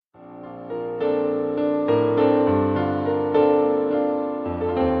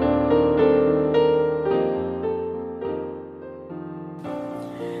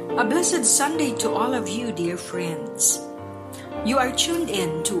Blessed Sunday to all of you, dear friends. You are tuned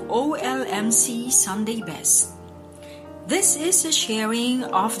in to OLMC Sunday Best. This is a sharing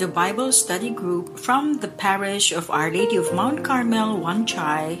of the Bible study group from the parish of Our Lady of Mount Carmel, Wan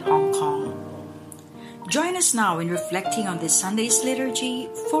Chai, Hong Kong. Join us now in reflecting on this Sunday's liturgy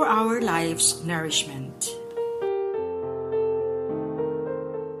for our life's nourishment.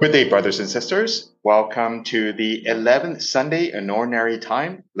 Good day, brothers and sisters. Welcome to the 11th Sunday in Ordinary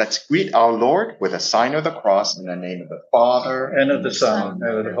Time. Let's greet our Lord with a sign of the cross in the name of the Father, and of the Son,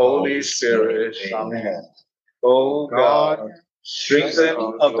 and of the Holy Spirit. Amen. O God, strengthen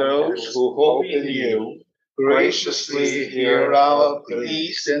of those who hope in you, graciously hear our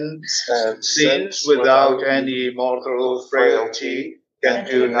pleas, and since without any mortal frailty can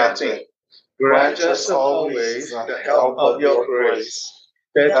do nothing, grant us always the help of your grace,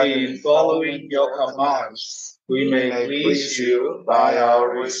 that in following your commands we may please you by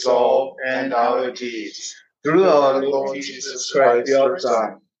our resolve and our deeds. Through our Lord Jesus Christ, your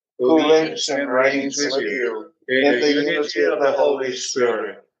Son, who lives and reigns with you in the unity of the Holy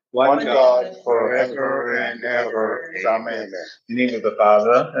Spirit, one God, forever and ever. Amen. In the name of the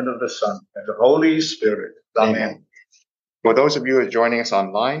Father, and of the Son, and the Holy Spirit. Amen. For those of you who are joining us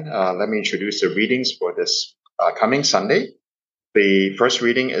online, let me introduce the readings for this coming Sunday. The first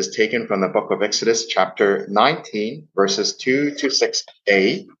reading is taken from the book of Exodus, chapter 19, verses 2 to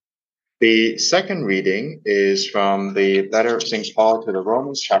 6a. The second reading is from the letter of St. Paul to the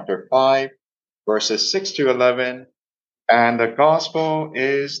Romans, chapter 5, verses 6 to 11. And the gospel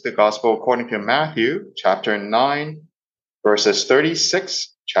is the gospel according to Matthew, chapter 9, verses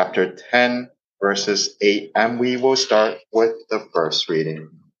 36, chapter 10, verses 8. And we will start with the first reading.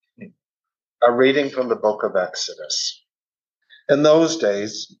 A reading from the book of Exodus. In those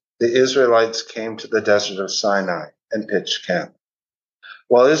days, the Israelites came to the desert of Sinai and pitched camp.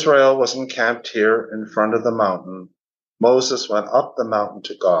 While Israel was encamped here in front of the mountain, Moses went up the mountain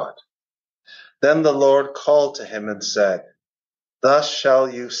to God. Then the Lord called to him and said, "Thus shall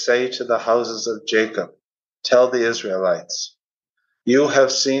you say to the houses of Jacob, tell the Israelites, you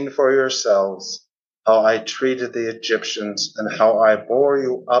have seen for yourselves how I treated the Egyptians and how I bore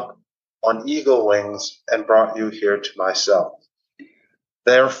you up on eagle wings and brought you here to myself.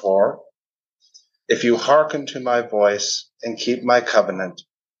 Therefore, if you hearken to my voice and keep my covenant,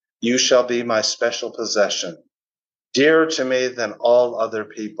 you shall be my special possession, dearer to me than all other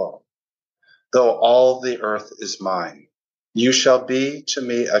people. Though all the earth is mine, you shall be to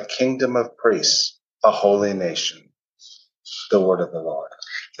me a kingdom of priests, a holy nation." The word of the Lord.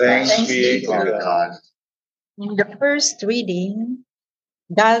 Thanks be to God. In the first reading,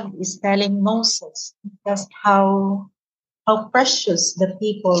 God is telling Moses just how precious the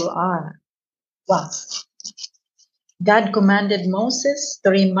people are. Wow. God commanded Moses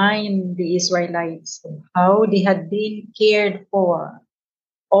to remind the Israelites of how they had been cared for.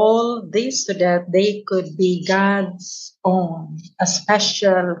 All this so that they could be God's own, a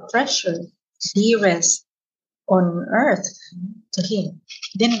special, precious, dearest on earth to Him.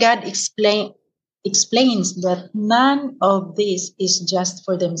 Then God explains that none of this is just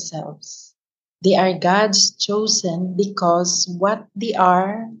for themselves. They are God's chosen because what they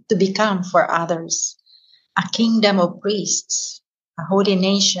are to become for others, a kingdom of priests, a holy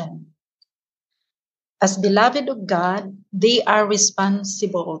nation. As beloved of God, they are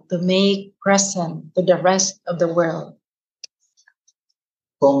responsible to make present to the rest of the world.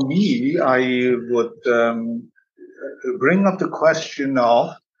 For me, I would bring up the question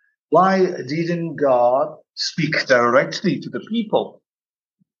of why didn't God speak directly to the people?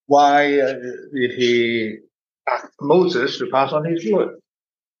 Why did he ask Moses to pass on his word?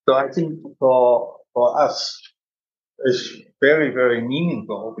 So I think for us, it's very, very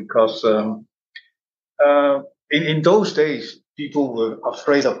meaningful because in those days, people were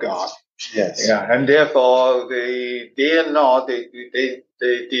afraid of God. Yes. Yeah, and therefore they did not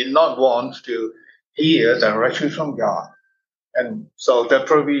want to hear directly from God. And so that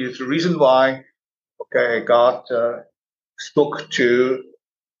probably is the reason why, God spoke to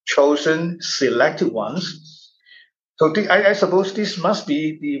chosen, selected ones. So I suppose this must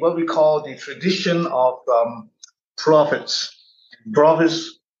be what we call the tradition of prophets.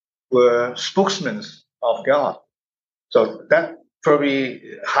 Prophets were spokesmen of God. So that probably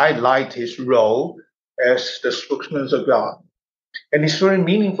highlight his role as the spokesman of God. And it's very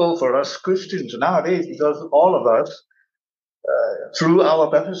meaningful for us Christians nowadays because all of us, through our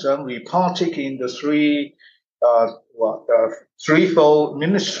baptism, we partake in the threefold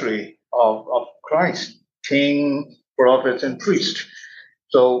ministry of Christ, king, prophet, and priest.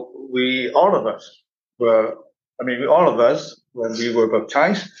 So all of us, when we were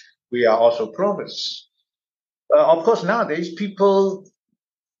baptized, we are also prophets. Of course, nowadays people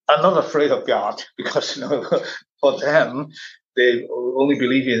are not afraid of God because for them they only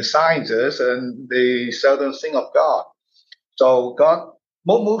believe in sciences and they seldom think of God. So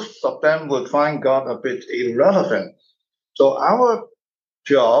most of them would find God a bit irrelevant. So our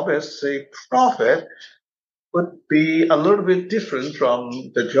job as a prophet would be a little bit different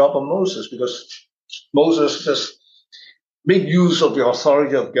from the job of Moses, because Moses just make use of the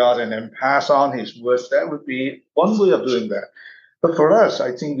authority of God and then pass on his words. That would be one way of doing that. But for us,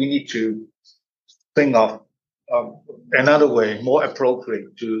 I think we need to think of another way, more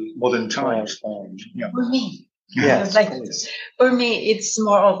appropriate to modern times. Yeah. For me, Yes, like please. for me, it's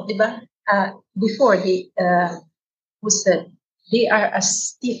more of before who said they are a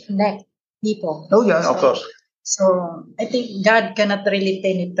stiff-necked people. Oh yeah, of course. So I think God cannot really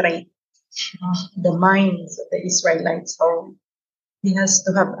penetrate the minds of the Israelites. So he has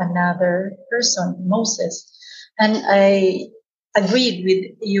to have another person, Moses. And I agreed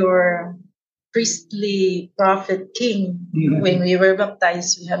with your priestly prophet king. When we were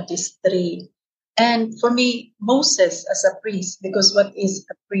baptized, we have these three. And for me, Moses as a priest, because what is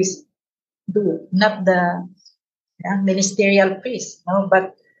a priest do? Not the ministerial priest, no,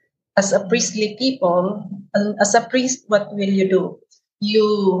 but as a priestly people, as a priest, what will you do?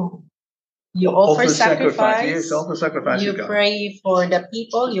 You offer sacrifice. Yes, offer sacrifice You to God. pray for the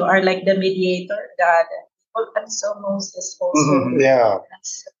people. You are like the mediator, God and people. And so Moses also Yeah.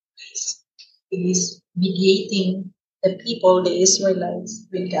 as a priest is mediating the people, the Israelites,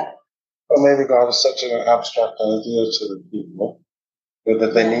 with God. Well, maybe God is such an abstract idea to the people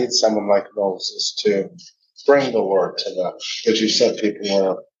that they need someone like Moses to bring the word to them. Because you said people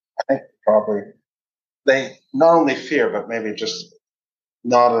were, I think, probably, they not only fear, but maybe just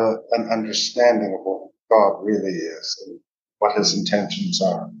not an understanding of what God really is and what his intentions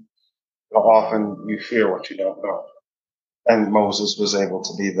are. Often you fear what you don't know. And Moses was able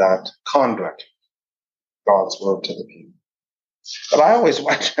to be that conduit, God's word to the people. But I always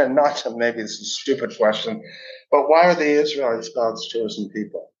wonder, not to, maybe it's a stupid question, but why are the Israelites God's chosen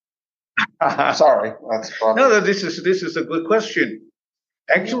people? Sorry, that's probably... No, this is a good question.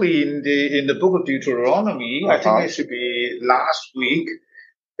 Actually, in the book of Deuteronomy, I think it should be last week.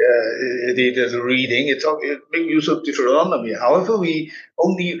 The reading, it make use of Deuteronomy. However, we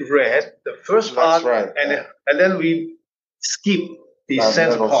only read the first part, and then we skip the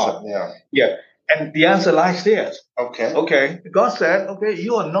sense part. Yeah, and the answer lies there. Okay. God said, okay,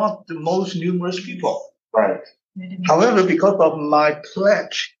 you are not the most numerous people. Right. However, because of my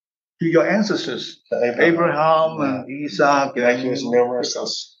pledge to your ancestors, Abraham and Isaac, and he was numerous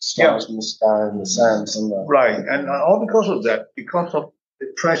as stars in the sky and the sands and the... Right, and all because of that, because of the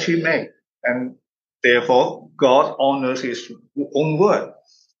pledge he made, and therefore God honors his own word,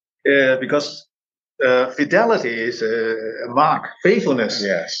 because fidelity is a mark, faithfulness,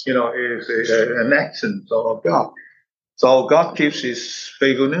 is an accent of God. So God keeps his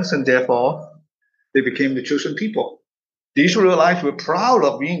faithfulness, and therefore they became the chosen people. The Israelites were proud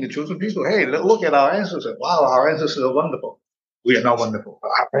of being the chosen people. Hey, look at our ancestors. Wow, our ancestors are wonderful. We are not wonderful.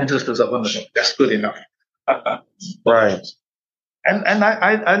 Our ancestors are wonderful. That's good enough. Right. And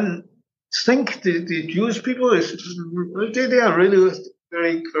I think the Jewish people they are really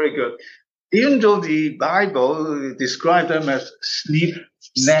very, very good. Even though the Bible described them as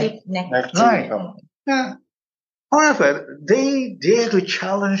stiff-necked. Right. Yeah. However, they dare to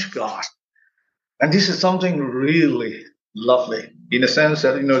challenge God. And this is something really lovely in the sense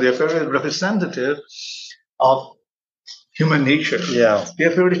that, they're very representative of human nature. Yeah.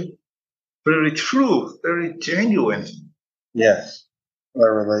 They're very, very true, very genuine. Yes.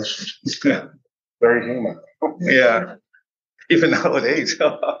 Our relationships. Yeah. Very human. Yeah. Even nowadays.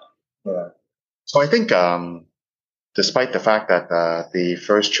 Yeah. So I think, despite the fact that the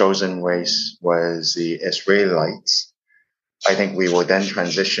first chosen race was the Israelites, I think we will then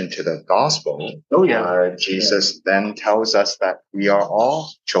transition to the gospel. Oh, yeah. Jesus then tells us that we are all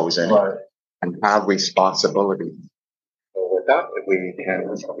chosen and have responsibility. So with that, we can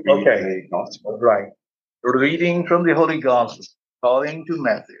read the gospel. Right. Reading from the Holy Gospel according to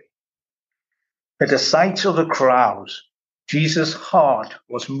Matthew. At the sight of the crowds, Jesus' heart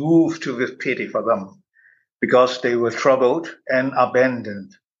was moved with pity for them, because they were troubled and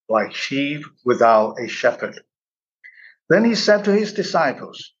abandoned like sheep without a shepherd. Then he said to his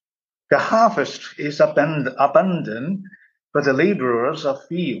disciples, the harvest is abundant, but the laborers are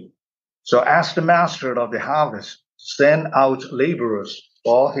few. So ask the master of the harvest, send out laborers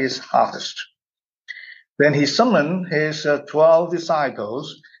for his harvest. Then he summoned his 12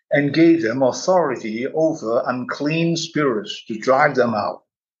 disciples and gave them authority over unclean spirits to drive them out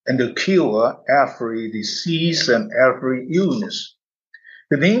and to cure every disease and every illness.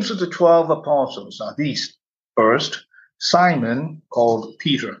 The names of the 12 apostles are these. First, Simon, called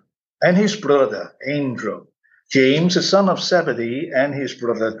Peter, and his brother Andrew, James, the son of Zebedee, and his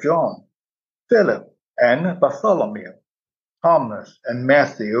brother John, Philip and Bartholomew, Thomas and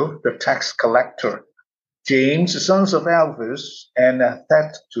Matthew, the tax collector, James, the sons of Alphaeus and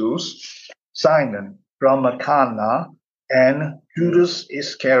Thaddeus, Simon from Cana, and Judas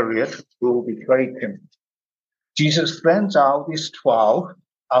Iscariot, who betrayed him. Jesus sends out these 12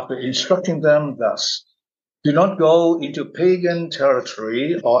 after instructing them thus: do not go into pagan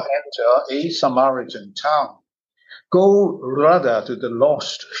territory or enter a Samaritan town. Go rather to the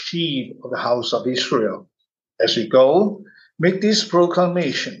lost sheep of the house of Israel. As you go, make this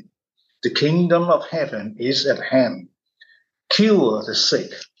proclamation: the kingdom of heaven is at hand. Cure the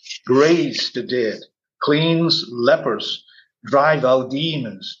sick, raise the dead, cleanse lepers, drive out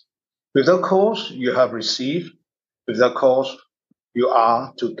demons. With the cause you have received, with the cause you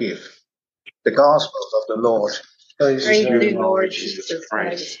are to give. The gospel of the Lord. Praise the Lord Jesus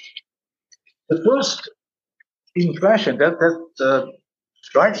Christ. The first impression that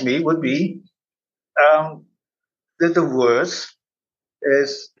strikes me would be that the words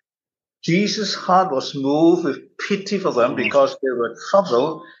is Jesus' heart was moved with pity for them because they were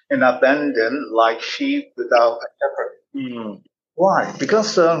troubled and abandoned like sheep without a shepherd. Why?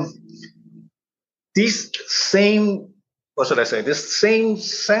 Because this same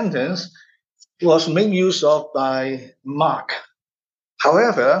sentence was made use of by Mark.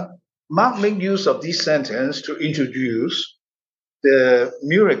 However, Mark made use of this sentence to introduce the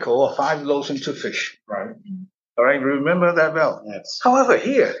miracle of 5 loaves and 2 fish. Right. All right, remember that well. Yes. However,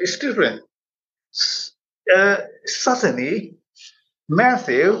 here it's different. Suddenly,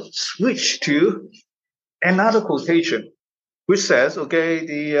 Matthew switched to another quotation, which says, okay,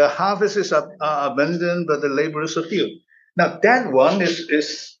 the harvest is abundant, but the laborers are few. Now, that one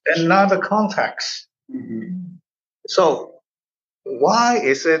is another context. Mm-hmm. So, why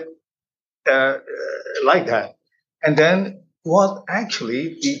is it like that? And then, what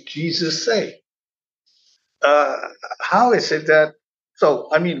actually did Jesus say? How is it that? So,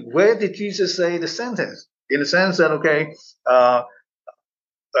 I mean, where did Jesus say the sentence? In the sense that, okay,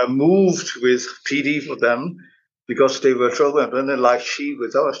 moved with pity for them because they were troubled and abandoned like sheep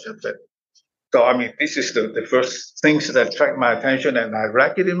without a shepherd. So, I mean, this is the first things that attract my attention, and I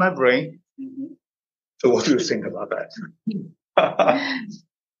rack it in my brain. Mm-hmm. So, what do you think about that?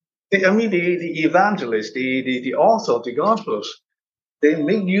 I mean, the evangelists, the author of the Gospels, they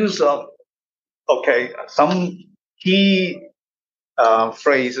make use of, okay, some key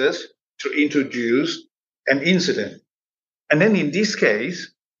phrases to introduce an incident. And then in this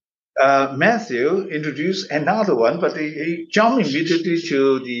case, Matthew introduced another one, but he jumped immediately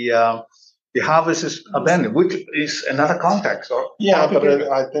to the harvest is abandoned, which is another context.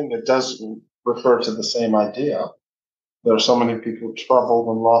 I think it does refer to the same idea. There are so many people troubled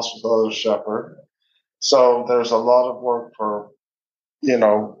and lost without a shepherd. So there's a lot of work for,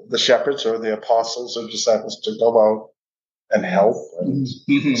 the shepherds or the apostles or disciples to go out and help and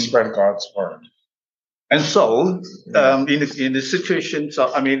spread God's word. And so, in the situation,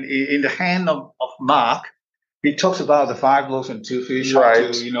 so I mean, in the hand of Mark, he talks about the 5 loaves and 2 fish,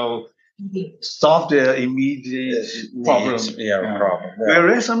 right? To solve the immediate problem. Problem. Yeah.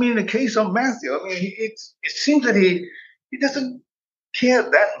 Whereas, I mean, in the case of Matthew, I mean, it seems that he doesn't care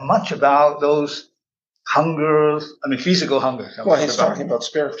that much about those hungers. I mean, physical hunger. Well, he's talking about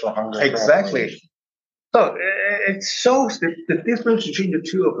spiritual hunger. Exactly. Probably. So it shows the difference between the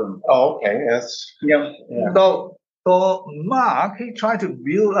two of them. Oh, okay. Yes. Yeah. So for Mark, he tried to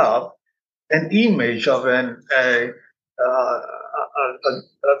build up an image of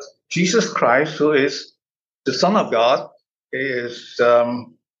Jesus Christ, who is the Son of God. He is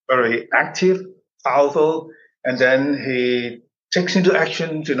very active, powerful, and then he takes into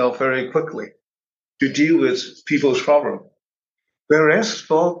action, very quickly to deal with people's problem. Whereas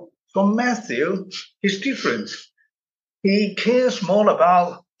for Matthew, it's different. He cares more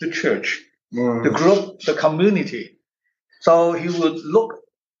about the church, the group, the community. So he would look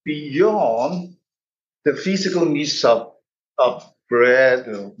beyond the physical needs of bread,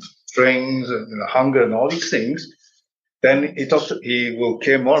 drinks, and hunger, and all these things. Then he will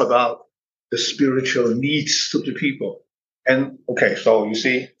care more about the spiritual needs of the people. And okay, so you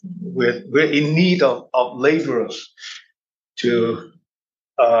see, we're in need of laborers to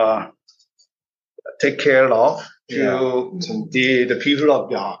take care of the people of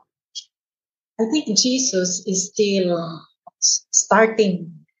God. I think Jesus is still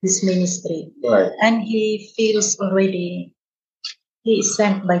starting his ministry, right? And he feels already he is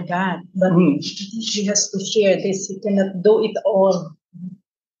sent by God, but he has to share this. He cannot do it all.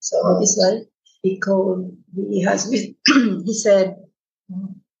 So that is why he said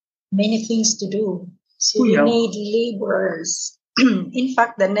many things to do. So we need laborers. In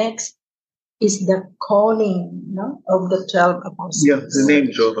fact, the next is the calling, of the 12 apostles. Yeah, the name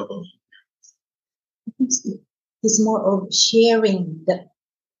is 12 apostles. It's more of sharing the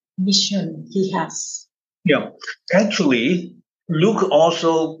mission he has. Yeah, actually, Luke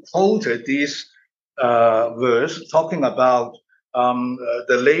also quoted this verse talking about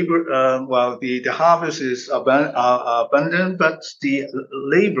the labor. The harvest is abundant, but the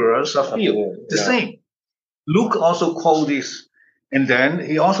laborers are few. The same. Luke also quotes this, and then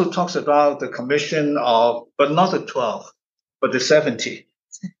he also talks about the commission of, but not the 12, but the 70.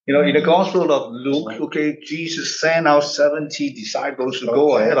 In the Gospel of Luke, Jesus sent out 70 disciples to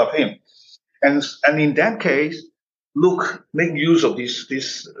go ahead of him. And in that case, Luke make use of this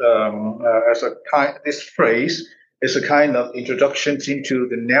phrase as a kind of introduction into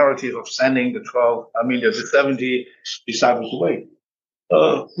the narrative of sending the 70 disciples away.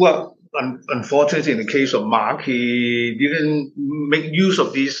 Unfortunately, in the case of Mark, he didn't make use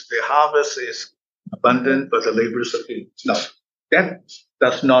of this. The harvest is abundant, but the laborers are few. No, that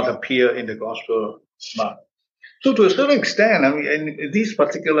does not appear in the Gospel of Mark. So to a certain extent, in this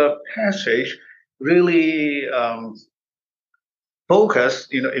particular passage, really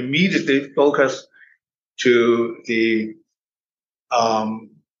immediately focus to the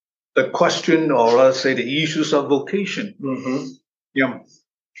question, or let's say the issues of vocation. Yeah.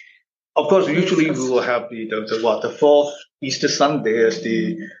 Of course, usually we will have the fourth Easter Sunday as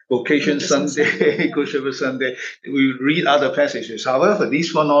the vocation Sunday, Good Shepherd Sunday. We read other passages. However,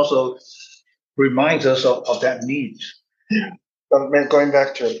 this one also reminds us of that need. But going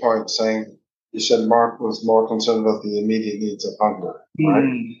back to your point, saying you said Mark was more concerned about the immediate needs of hunger, right?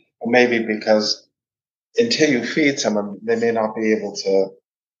 And maybe because until you feed someone, they may not be able to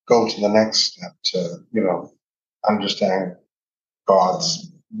go to the next step to, understand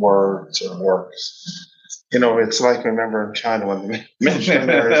God's words or works. It's like, remember in China when the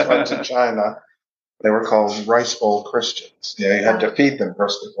missionaries went to China, they were called rice bowl Christians. You had to feed them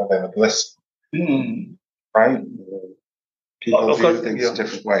first before they would listen. Right? People view things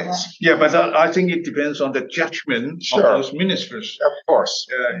different ways. Yeah, but I think it depends on the judgment of those ministers. Of course.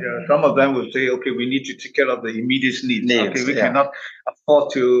 Some of them will say, okay, we need to take care of the immediate needs. Okay, we cannot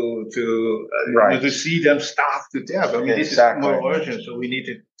afford to see them starve to death. This is more urgent, so we need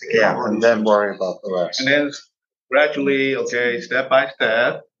to take care of all and then worry about the rest. And then gradually, step by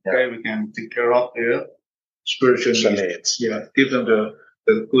step, we can take care of their spiritual needs. Yeah, give them the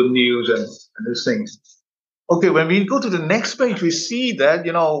good news and these things. Okay, when we go to the next page, we see that,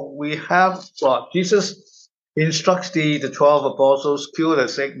 we have, Jesus instructs the 12 apostles, cure the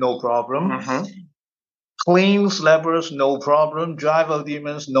sick, no problem. Cleans lepers, no problem. Drive out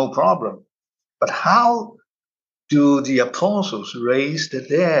demons, no problem. But how do the apostles raise the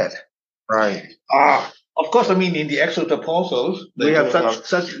dead? Right. Of course, in the Acts of the Apostles, we have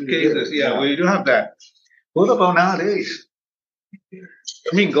such cases. We do have that. What about nowadays?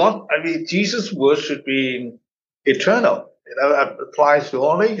 Jesus' word should be eternal. It applies to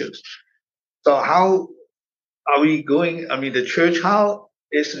all ages. So how are we going? The church, how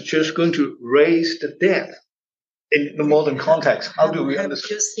is the church going to raise the dead in the modern context? How do we understand?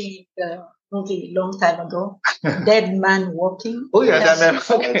 Have you seen the movie long time ago, Dead Man Walking? Oh yeah, Dead Man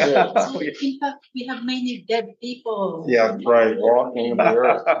Walking. In fact, we have many dead people. Yeah, right, walking the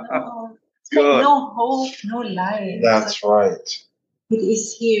earth. No hope, no life. That's right. It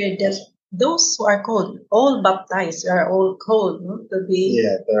is here that those who are called, all baptized, are all called to be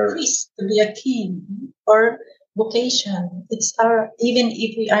priest, to be a king, or vocation. It's even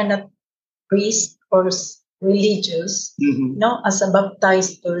if we are not priest or religious, as a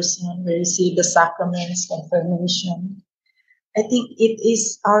baptized person, we receive the sacraments, confirmation. I think it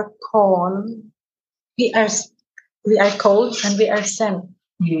is our call. We are called and we are sent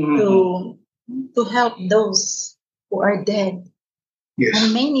to help those who are dead. Yes.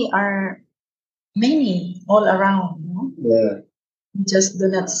 And many all around. Yeah. We just do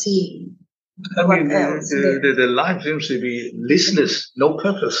not see what else. The life seems to be listless, no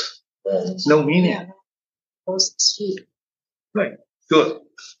purpose, no meaning. Yeah. Right. Good.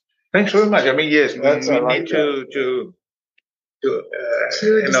 Thanks very much. Yes, we need to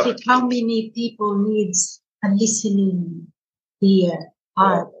see how many people needs a listening ear,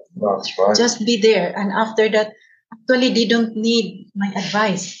 heart. That's right. Just be there, and after that, actually, they don't need my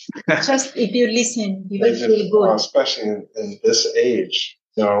advice. Just if you listen, you will feel good. Especially in this age,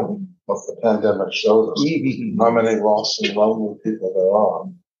 what the pandemic showed us. How many lost and lonely people there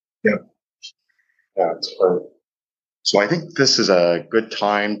are. Yeah, it's great. So I think this is a good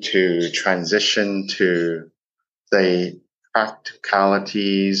time to transition to the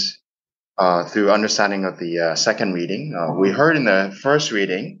practicalities through understanding of the second reading. We heard in the first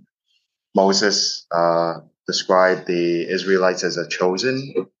reading, Moses described the Israelites as a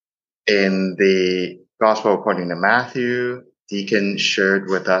chosen. In the Gospel according to Matthew, Deacon shared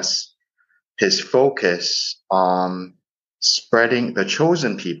with us his focus on spreading the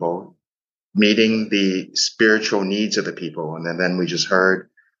chosen people, meeting the spiritual needs of the people. And then we just heard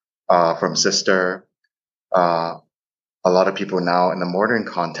from Sister, a lot of people now in the modern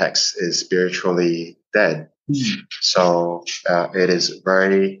context is spiritually dead. So it is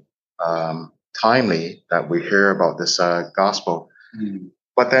very timely that we hear about this gospel.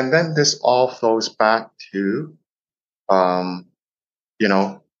 But then this all flows back to,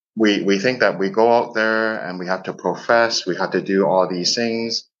 we think that we go out there and we have to profess, we have to do all these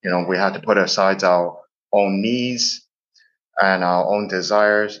things. We have to put aside our own needs and our own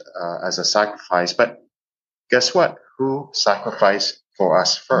desires as a sacrifice. But guess what? Who sacrificed for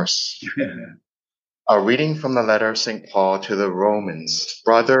us first? A reading from the letter of St. Paul to the Romans.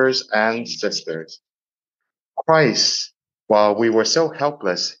 Brothers and sisters, Christ, while we were so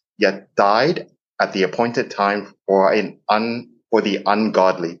helpless, yet died at the appointed time for the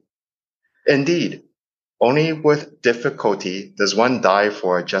ungodly. Indeed, only with difficulty does one die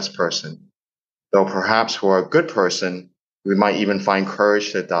for a just person, though perhaps for a good person we might even find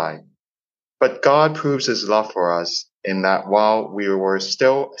courage to die. But God proves his love for us in that while we were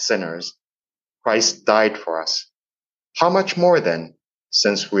still sinners, Christ died for us. How much more then,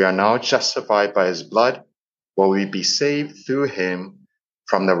 since we are now justified by his blood, will we be saved through him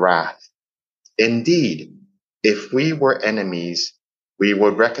from the wrath? Indeed, if we were enemies, we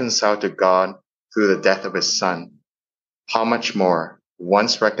were reconciled to God through the death of his Son. How much more,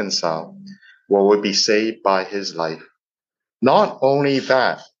 once reconciled, will we be saved by his life? Not only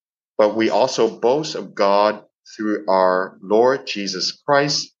that, but we also boast of God through our Lord Jesus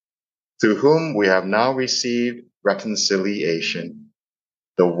Christ, through whom we have now received reconciliation.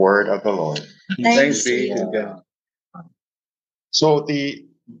 The word of the Lord. Thanks be to God. So the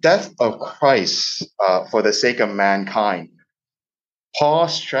death of Christ for the sake of mankind. Paul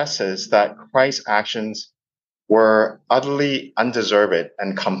stresses that Christ's actions were utterly undeserved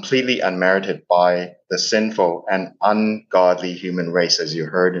and completely unmerited by the sinful and ungodly human race, as you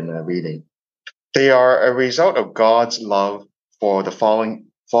heard in the reading. They are a result of God's love for the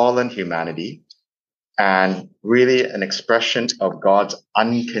fallen humanity, and really an expression of God's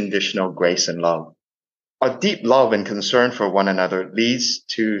unconditional grace and love. A deep love and concern for one another leads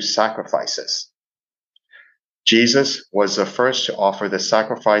to sacrifices. Jesus was the first to offer the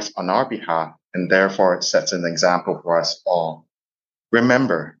sacrifice on our behalf, and therefore it sets an example for us all.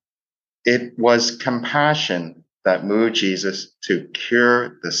 Remember, it was compassion that moved Jesus to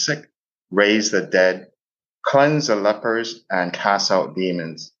cure the sick, raise the dead, cleanse the lepers, and cast out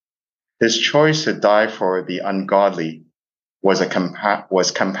demons. His choice to die for the ungodly was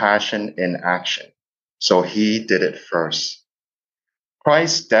compassion in action. So he did it first.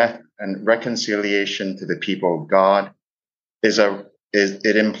 Christ's death and reconciliation to the people of God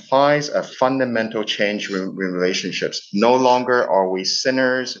it implies a fundamental change in relationships. No longer are we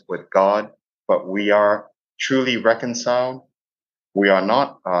sinners with God, but we are truly reconciled. We are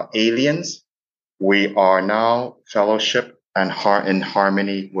not aliens. We are now fellowship and in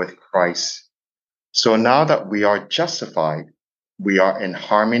harmony with Christ. So now that we are justified, we are in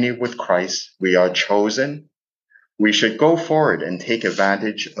harmony with Christ, we are chosen, we should go forward and take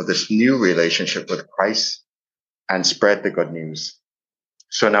advantage of this new relationship with Christ and spread the good news.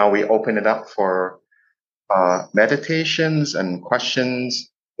 So now we open it up for meditations and questions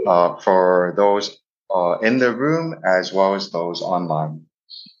for those in the room as well as those online.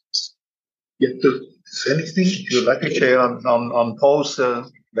 Is there anything you'd like to share on Paul's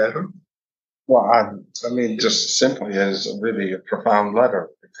letter? Well, I mean, just simply is really a profound letter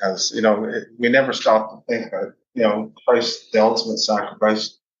because, we never stop to think that, Christ, the ultimate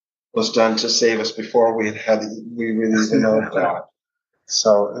sacrifice, was done to save us before we really even know God.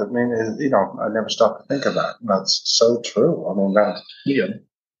 So, I mean, I never stop to think of that. That's so true. I mean,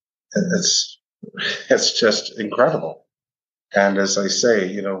 it's just incredible. And as I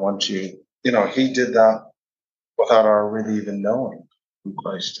say, once he did that without our really even knowing who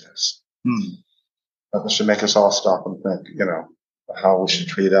Christ is. That should make us all stop and think, how we should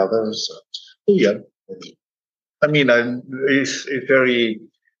treat others. Yeah. I mean, it's very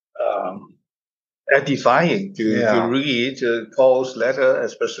edifying to read Paul's letter,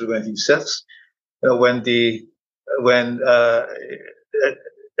 especially when he says, when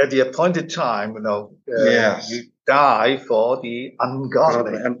at the appointed time, you die for the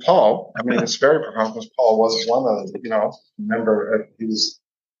ungodly. And Paul, I mean, it's very profound because Paul was one of the, remember, he was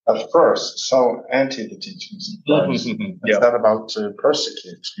at first so anti the teachings of Christ. It's not about to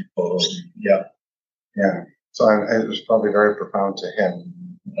persecute people. Yeah. So it was probably very profound to him.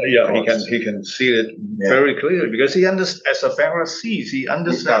 He can see it very clearly because he understands, as a Pharisee, he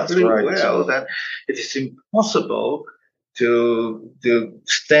understands very well that it is impossible to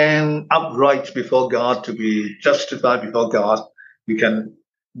stand upright before God, to be justified before God. You can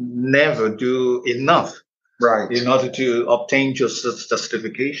never do enough in order to obtain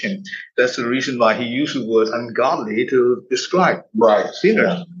justification. That's the reason why he used the word ungodly to describe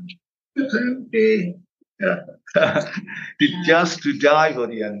sinners. Just to die for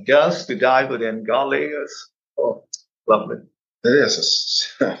the unjust, to die for the ungodly. Oh, lovely. It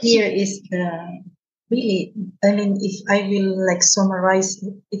is. Here is the really, I mean, if I will summarize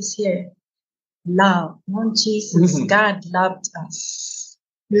it, it's here. Love. No, Jesus, God loved us.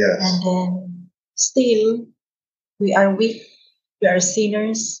 Yes. And then still we are weak, we are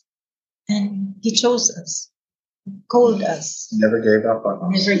sinners, and He chose us, called us. Never gave up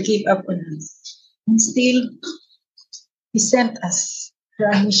on us. Never gave up on us. And still He sent us for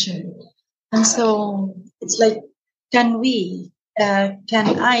a mission. And so it's like, can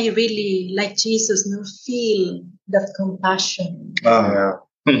I really, like Jesus, feel that compassion?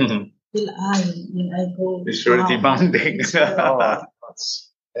 Will I go? It's very demanding.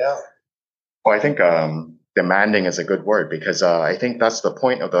 Well, I think demanding is a good word because I think that's the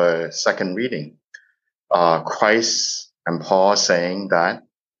point of the second reading. Christ and Paul saying that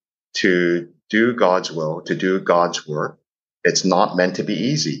to do God's will, to do God's work, it's not meant to be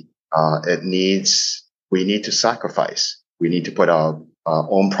easy. We need to sacrifice. We need to put our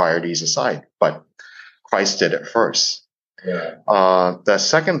own priorities aside. But Christ did it first. The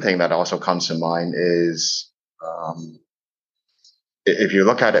second thing that also comes to mind is if you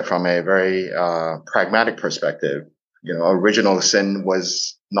look at it from a very pragmatic perspective, original sin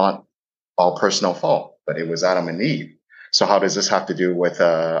was not our personal fault, but it was Adam and Eve. So how does this have to do with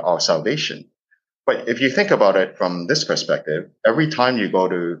our salvation? But if you think about it from this perspective, every time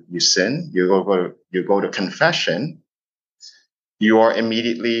you sin, you go to confession, you are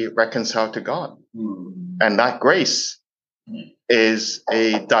immediately reconciled to God. And that grace is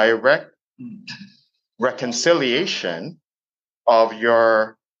a direct reconciliation of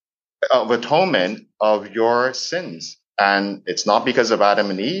atonement of your sins. And it's not because of Adam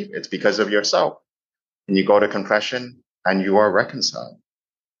and Eve, it's because of yourself. And you go to confession and you are reconciled.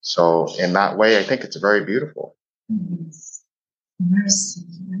 So in that way, I think it's very beautiful. Mercy.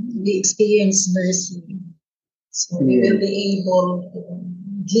 We experience mercy. So we will be able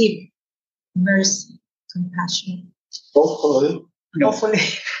to give mercy, compassion. Hopefully.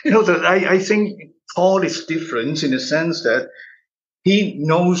 I think Paul is different in the sense that he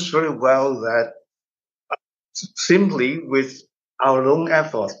knows very well that simply with our own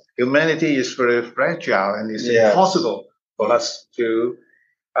effort, humanity is very fragile and it's impossible for us to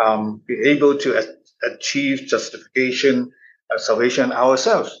be able to achieve justification, salvation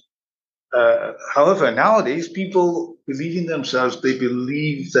ourselves. However, nowadays, people believe in themselves. They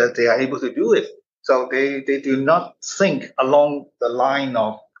believe that they are able to do it. So they do not think along the line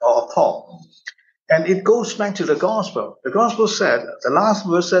of Paul. And it goes back to the gospel. The gospel said, the last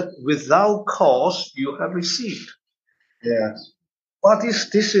verse said, without cause you have received. Yes. Well,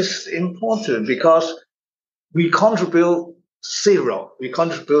 this is important because we contribute zero. We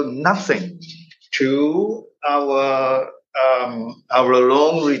contribute nothing to our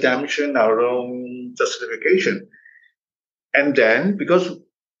own redemption, our own justification. And then, because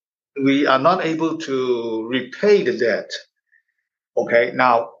we are not able to repay the debt, okay,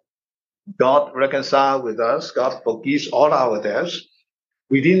 now God reconciled with us, God forgives all our debts.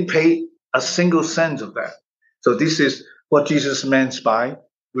 We didn't pay a single cent of that. So this is what Jesus meant by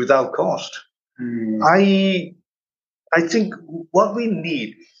without cost. I think what we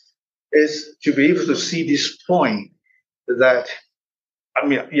need is to be able to see this point that,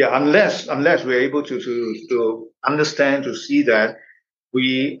 unless we're able to understand, to see that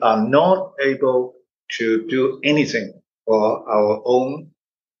we are not able to do anything for our own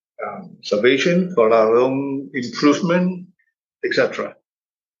salvation, for our own improvement, etc.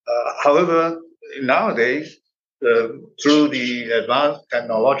 However, nowadays, through the advanced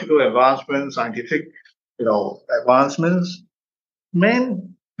technological advancements, scientific, advancements,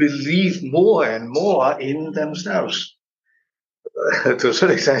 men believe more and more in themselves. To a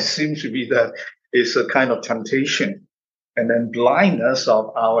certain extent, it seems to be that is a kind of temptation, and then blindness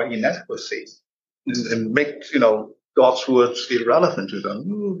of our inadequacy, and make God's words irrelevant to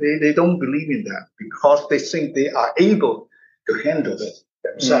them. They don't believe in that because they think they are able to handle it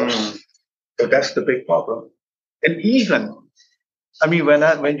themselves. So that's the big problem. And even, I mean,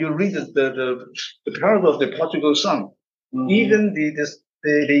 when you read the parable of the prodigal son, even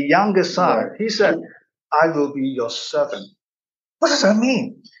the younger son, he said, "I will be your servant." What does that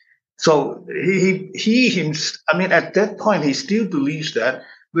mean? So I mean, at that point, he still believes that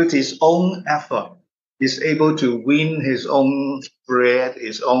with his own effort, he's able to win his own bread,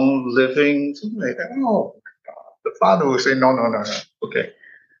 his own living, something like that. Oh, the father will say, no, no, no, no. Okay,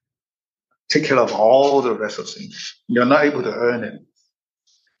 take care of all the rest of things. You're not able to earn it.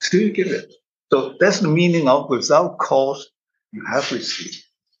 Still give it. So that's the meaning of without cause, you have received.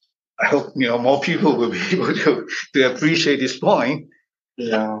 I hope more people will be able to appreciate this point.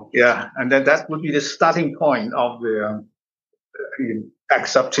 Yeah, and then that would be the starting point of the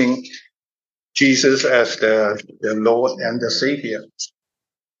accepting Jesus as the Lord and the Savior.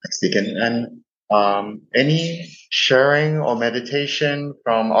 Thanks, Deacon. And any sharing or meditation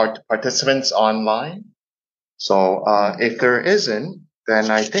from our participants online? So if there isn't, then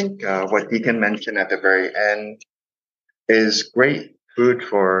I think what Deacon mentioned at the very end is great food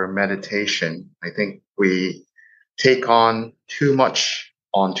for meditation. I think we take on too much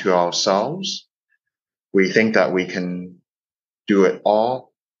onto ourselves. We think that we can do it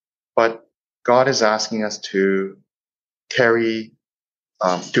all, but God is asking us to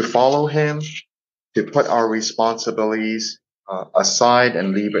to follow Him, to put our responsibilities aside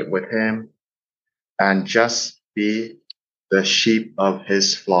and leave it with Him, and just be the sheep of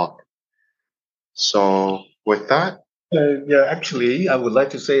His flock. So, with that, Yeah, actually, I would like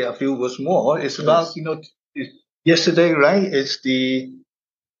to say a few words more. It's about yesterday, right? It's the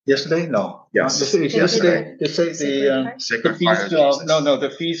yesterday? No, Yes. It's yesterday. They say the feast of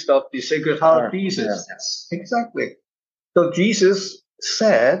the feast of the Sacred Heart of Jesus. Yes. Exactly. So Jesus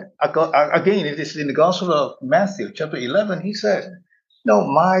said again, it is in the Gospel of Matthew, chapter 11. He said, "No,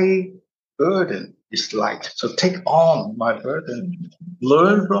 my burden is light. So take on my burden.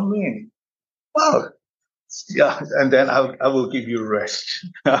 Learn from me." Wow. Yeah, and then I will give you rest.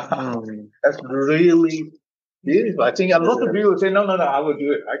 That's really beautiful. I think a lot of people say, no, no, no, I will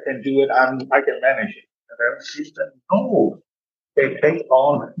do it. I can do it. I can manage it. And then she said, no, they take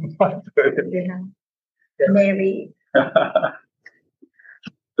on my burden. Mary.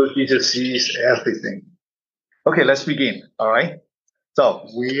 So Jesus sees everything. Okay, let's begin. All right. So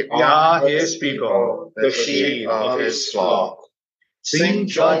We are His people, the sheep of His flock. Sing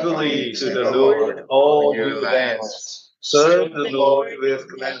joyfully to the Lord, all you lands. Serve the Lord with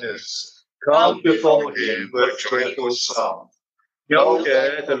gladness. Come before Him with joyful song. Know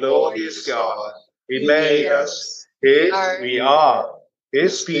that the Lord is God. He made us. We are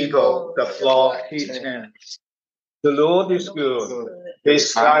His people, the flock He tends. The Lord is good.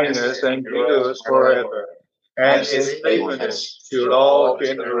 His kindness endures forever, and His faithfulness to all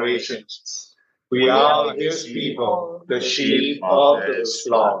generations. We are His people, the sheep of His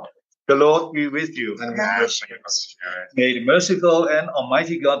flock. The Lord be with you. May the merciful and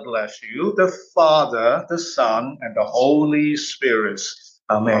Almighty God bless you, the Father, the Son, and the Holy Spirit.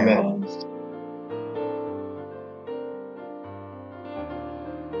 Amen.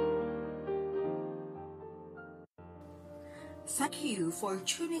 Thank you for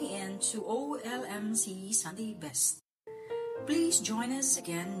tuning in to OLMC Sunday Best. Please join us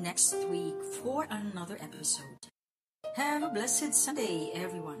again next week for another episode. Have a blessed Sunday,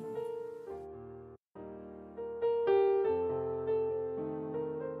 everyone.